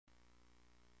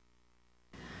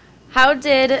How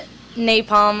did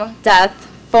Napalm Death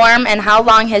form, and how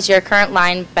long has your current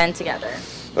line been together?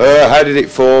 How did it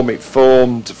form? It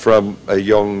formed from a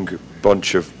young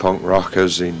bunch of punk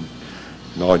rockers in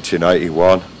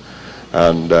 1981,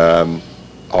 and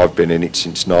I've been in it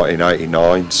since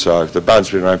 1989, so the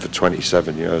band's been around for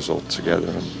 27 years altogether,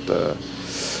 and the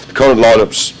current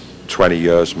lineup's 20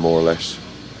 years more or less.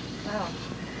 Wow.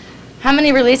 How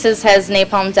many releases has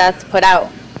Napalm Death put out?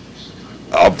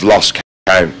 I've lost count.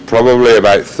 Probably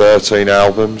about 13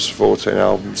 albums, 14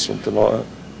 albums, something like that.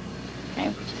 Okay.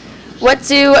 What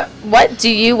do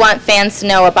you want fans to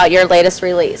know about your latest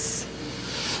release?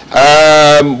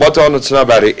 What do I want to know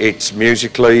about it? It's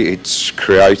musically, it's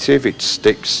creative, it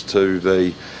sticks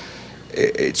to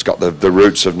it's got the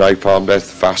roots of Napalm Death,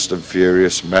 fast and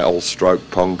furious, metal, stroke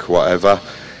punk, whatever.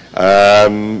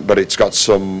 But it's got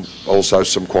also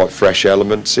some quite fresh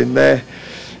elements in there.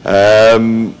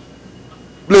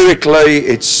 Lyrically,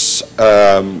 it's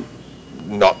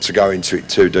not to go into it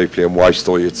too deeply and waste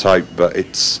all your tape, but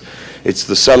it's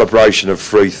the celebration of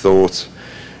free thought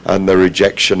and the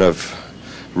rejection of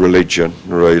religion,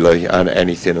 really, and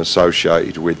anything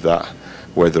associated with that,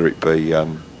 whether it be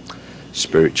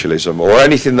spiritualism or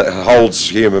anything that holds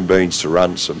human beings to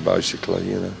ransom, basically,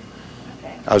 you know,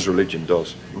 as religion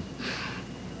does.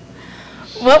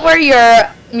 What were your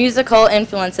musical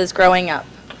influences growing up?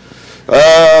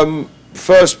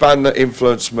 First band that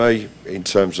influenced me in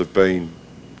terms of being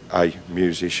a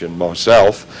musician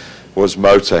myself was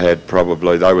Motorhead,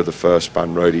 probably. They were the first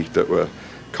band really that were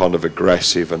kind of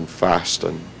aggressive and fast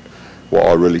and what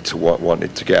I really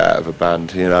wanted to get out of a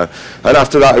band, you know. And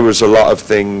after that it was a lot of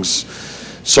things,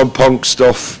 some punk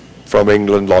stuff from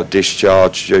England like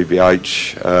Discharge,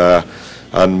 GBH,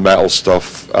 and metal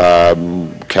stuff,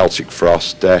 Celtic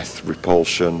Frost, Death,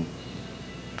 Repulsion,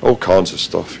 all kinds of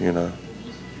stuff, you know.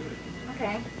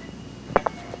 Okay.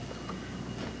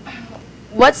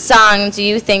 What song do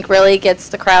you think really gets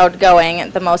the crowd going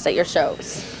the most at your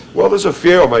shows? Well, there's a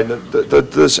few. I mean,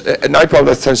 there's Napalm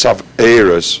Death tends to have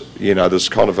eras. You know, there's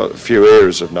kind of a few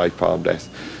eras of Napalm Death.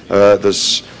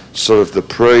 There's sort of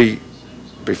the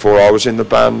before I was in the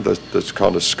band. There's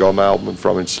kind of Scum album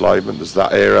from Enslavement. There's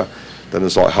that era. Then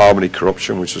there's like Harmony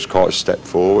Corruption, which was quite a step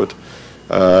forward.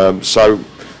 And so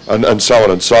on and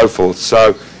so forth.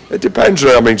 So it depends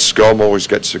really. I mean, Scum always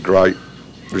gets a great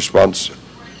response.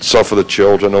 Suffer the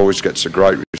Children always gets a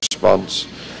great response.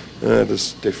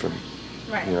 There's different.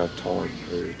 Right. You know, time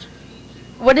periods.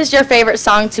 What is your favorite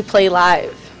song to play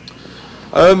live?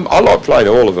 I like playing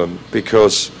all of them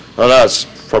because I know that's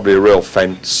probably a real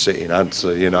fence-sitting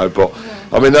answer, you know, but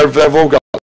I mean they've all got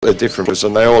their differences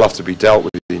and they all have to be dealt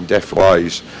with in different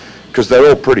ways because they're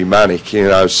all pretty manic, you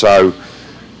know. So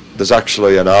there's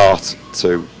actually an art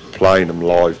to playing them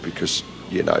live because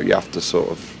you know you have to sort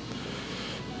of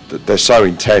they're so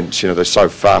intense, you know, they're so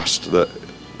fast that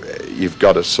you've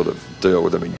got to sort of deal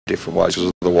with them in different ways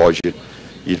because otherwise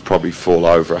you'd probably fall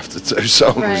over after two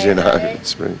songs, right, you know. Right.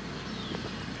 It's really...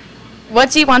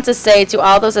 What do you want to say to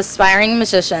all those aspiring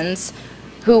musicians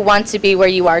who want to be where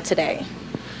you are today?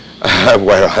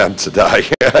 Where I am today?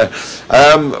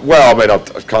 Well, I mean, I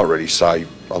can't really say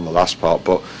on the last part,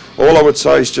 but all I would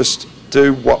say is just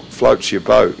do what floats your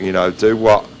boat, you know, do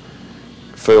what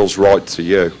feels right to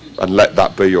you and let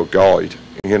that be your guide,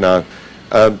 you know.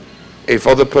 If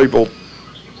other people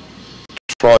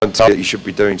try and tell you that you should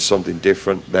be doing something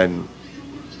different, then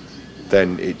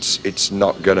it's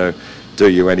not going to do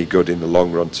you any good in the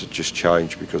long run to just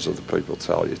change because other people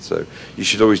tell you to. You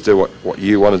should always do what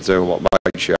you want to do and what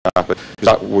makes you happy.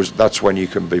 That's when you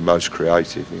can be most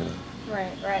creative, you know.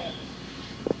 Right, right.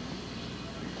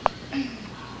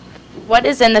 What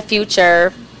is in the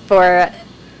future for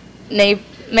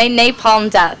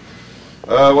Napalm Death?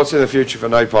 What's in the future for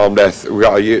Napalm Death? We've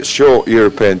got a short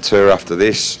European tour after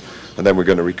this, and then we're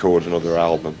going to record another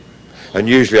album. And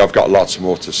usually I've got lots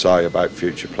more to say about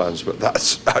future plans, but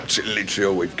that's actually literally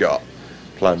all we've got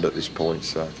planned at this point.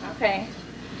 So. Okay.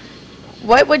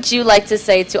 What would you like to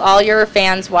say to all your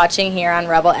fans watching here on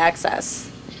Rebel Access?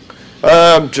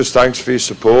 Just thanks for your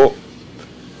support.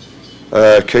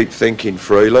 Keep thinking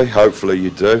freely. Hopefully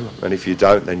you do, and if you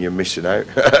don't, then you're missing out.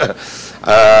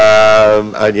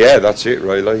 And yeah, that's it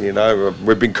really. You know,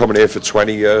 we've been coming here for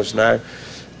 20 years now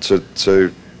to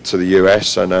the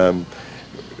US, and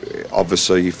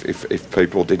obviously if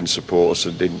people didn't support us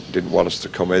and didn't want us to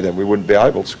come here, then we wouldn't be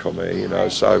able to come here. You know,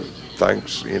 so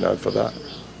thanks, you know, for that.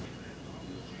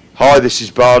 Hi, this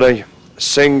is Barney,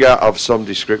 singer of some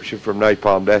description from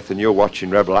Napalm Death, and you're watching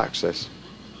Rebel Access.